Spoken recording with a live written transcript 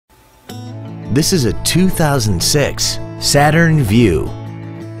This is a 2006 SATURN VUE.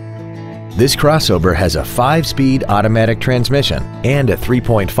 This crossover has a 5-speed automatic transmission and a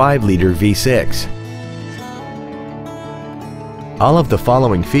 3.5-liter V6. All of the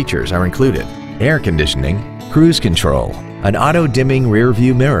following features are included: air conditioning, cruise control, an auto-dimming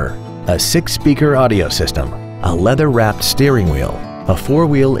rear-view mirror, a 6-speaker audio system, a leather-wrapped steering wheel, a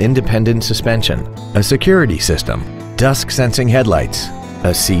 4-wheel independent suspension, a security system, dusk-sensing headlights,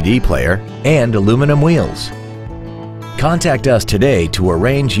 a CD player, and aluminum wheels. Contact us today to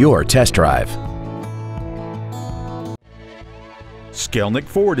arrange your test drive. Skalnek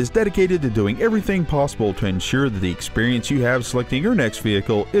Ford is dedicated to doing everything possible to ensure that the experience you have selecting your next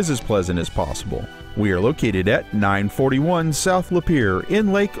vehicle is as pleasant as possible. We are located at 941 South Lapeer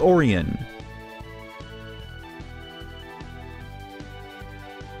in Lake Orion.